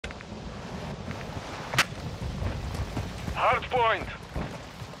Hard point.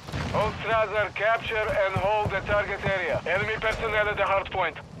 Hold Strasser, capture and hold the target area. Enemy personnel at the hard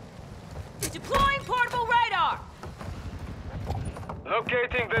point. Deploying portable radar!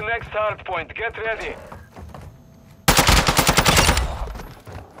 Locating the next hard point. Get ready.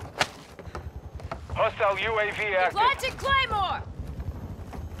 Hostile UAV active. Planting Claymore!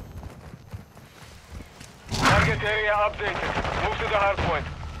 Target area updated. Move to the hard point.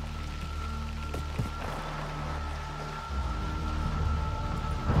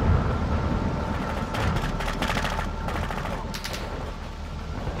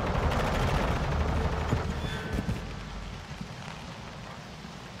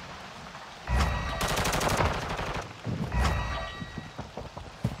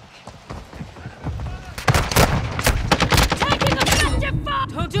 Taking effective fire!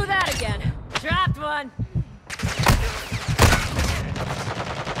 Don't do that again. Dropped one.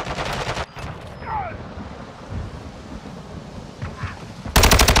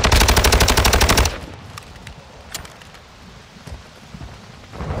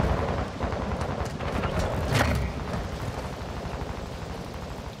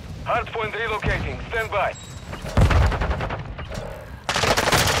 Hardpoint relocating. Stand by.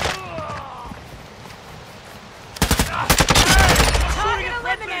 Target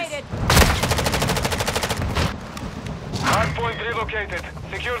eliminated! Hardpoint relocated.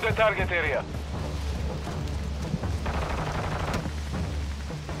 Secure the target area.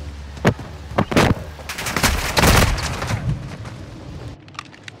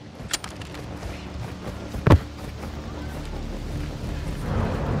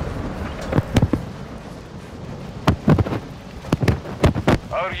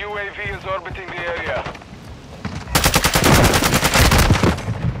 Our UAV is orbiting the area.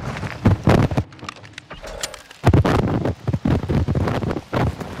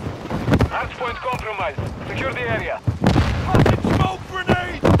 Hardpoint compromised. Secure the area. Fucking smoke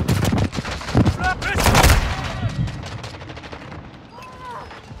grenade!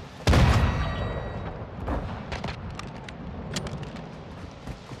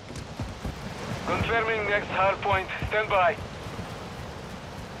 Confirming next hardpoint. Stand by.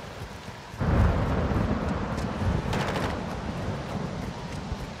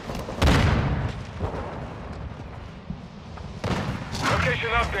 Location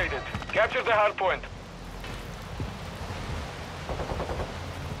updated. Capture the hard point.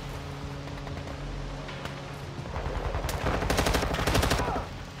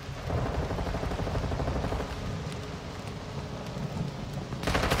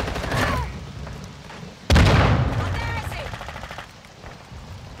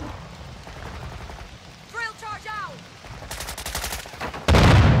 Drill charge out!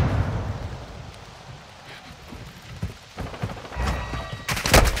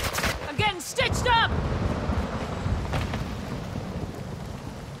 I'm getting stitched up!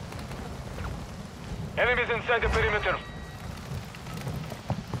 Enemies inside the perimeter.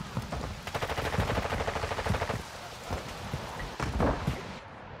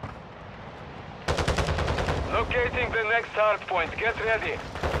 Locating the next hard point. Get ready.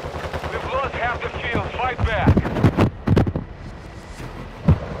 We've lost half the field. Fight back.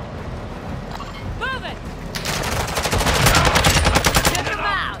 Move it! Get them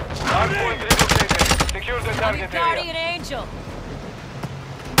out! Hard point relocated. Secure the I'm your target guardian area. angel!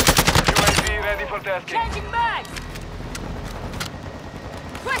 UAV ready for tasking. Changing bags!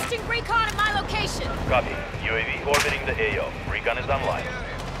 Requesting recon at my location! Copy. UAV orbiting the AO. Recon is online.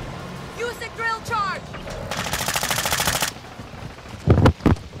 Use the drill charge!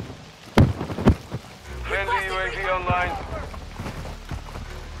 Friendly UAV online.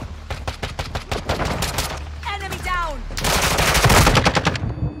 Enemy down!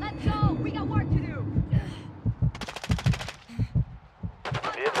 Let's go! We got work to do!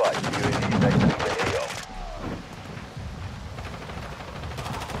 Be advised, UAV is exiting the AO.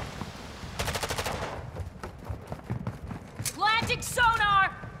 Planting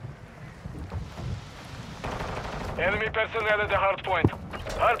sonar! Enemy personnel at the hard point.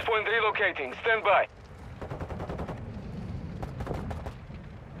 Hard point relocating. Stand by.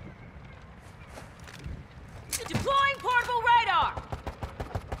 Deploying portable radar!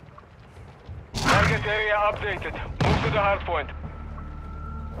 Target area updated. Move to the hard point.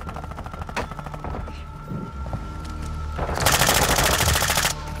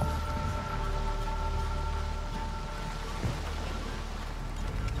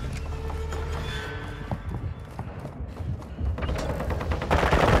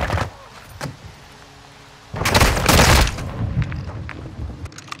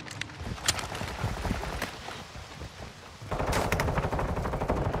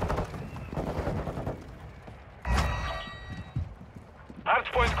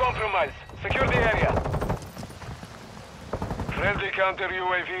 compromised. Secure the area. Friendly counter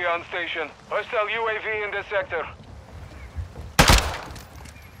UAV on station. Hostile UAV in the sector.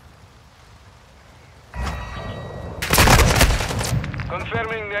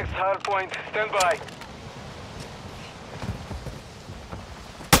 Confirming next hard point. Stand by.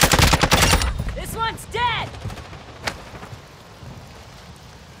 This one's dead!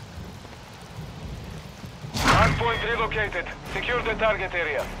 Hard point relocated. Secure the target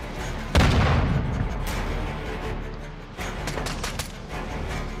area.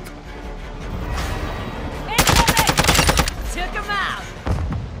 Incoming! Took him out!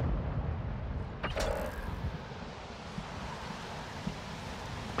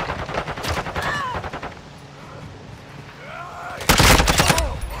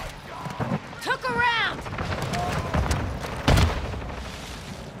 Took a round!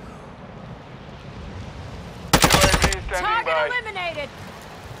 UAV standing Target by. eliminated!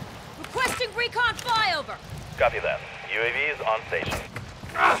 Requesting recon flyover! Copy that. UAV is on station.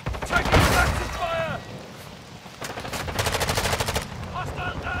 Taking effective fire!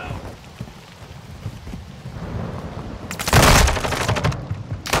 Hostile down!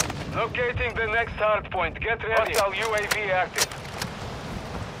 Locating the next hard point. Get ready. Hostile UAV active.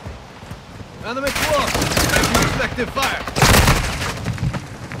 Enemy close! Taking effective fire!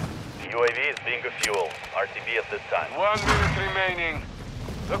 UAV is being refueled. RTB at this time. 1 minute remaining.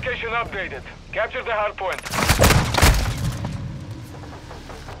 Location updated. Capture the hard point.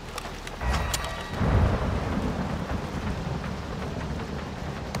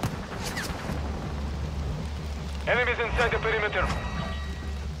 Enemies inside the perimeter.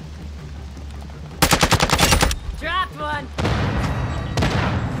 Dropped one!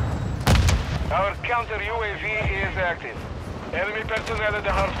 Our counter UAV is active. Enemy personnel at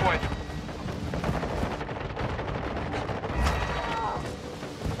the hard point.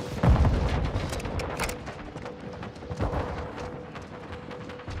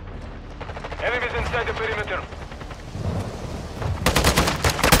 Enemies inside the perimeter.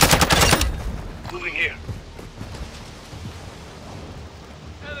 Moving here.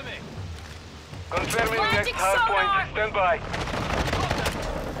 Enemy! Confirming next Planting hard sonar! point. Stand by.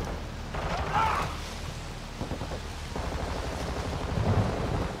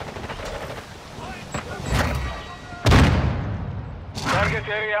 Target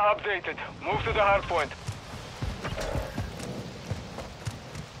area updated. Move to the hard point.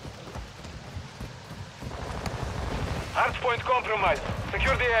 Hard point compromised.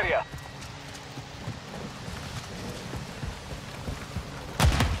 Secure the area.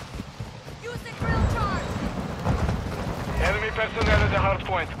 Using drill charge! Enemy personnel at the hard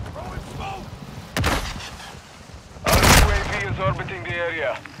point. Throwing smoke! Our UAV is orbiting the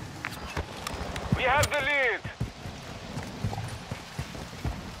area. We have the lead.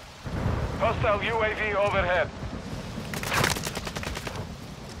 Hostile UAV overhead.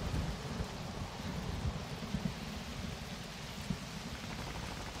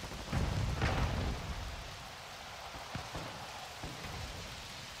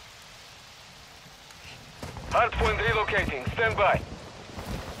 Hardpoint relocating. Stand by.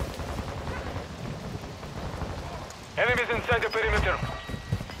 Enemies inside the perimeter.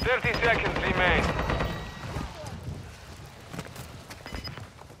 30 seconds remain.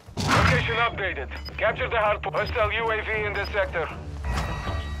 Location updated. Capture the hardpoint. Hostile UAV in the sector.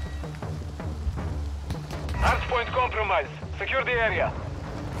 Hardpoint compromised. Secure the area.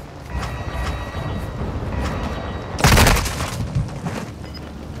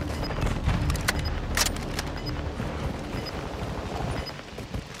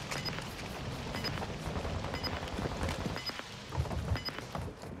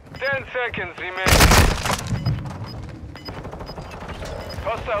 Seconds remaining.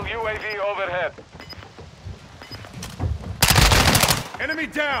 Hostile UAV overhead. Enemy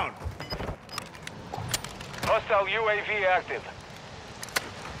down! Hostile UAV active.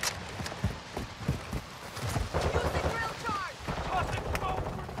 Using drill charge! Tossing smoke!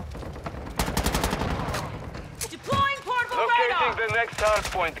 Deploying portable Locating radar! the next hard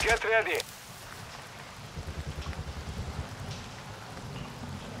point. Get ready.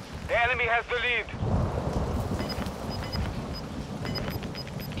 The enemy has the lead.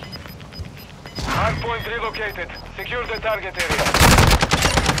 Hardpoint relocated. Secure the target area.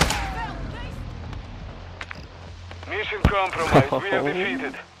 Mission compromised. We are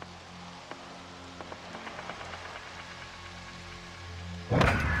defeated.